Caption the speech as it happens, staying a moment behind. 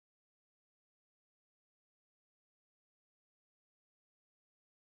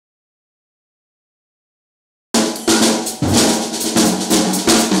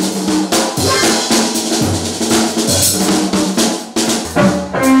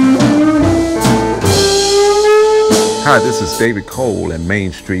Hi, this is David Cole and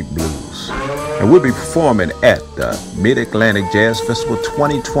Main Street Blues, and we'll be performing at the Mid-Atlantic Jazz Festival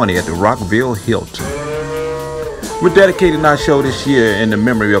 2020 at the Rockville Hilton. We're dedicating our show this year in the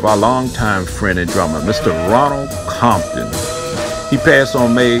memory of our longtime friend and drummer, Mr. Ronald Compton. He passed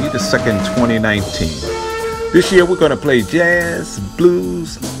on May the 2nd, 2019. This year we're going to play jazz,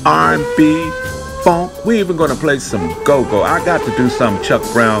 blues, R&B, funk. We're even going to play some go-go. I got to do some Chuck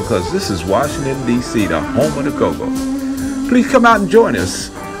Brown because this is Washington, D.C., the home of the go-go. Please come out and join us.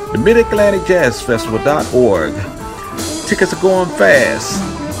 The Mid-Atlantic Jazz Festival.org. Tickets are going fast.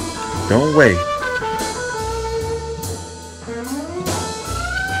 Don't wait.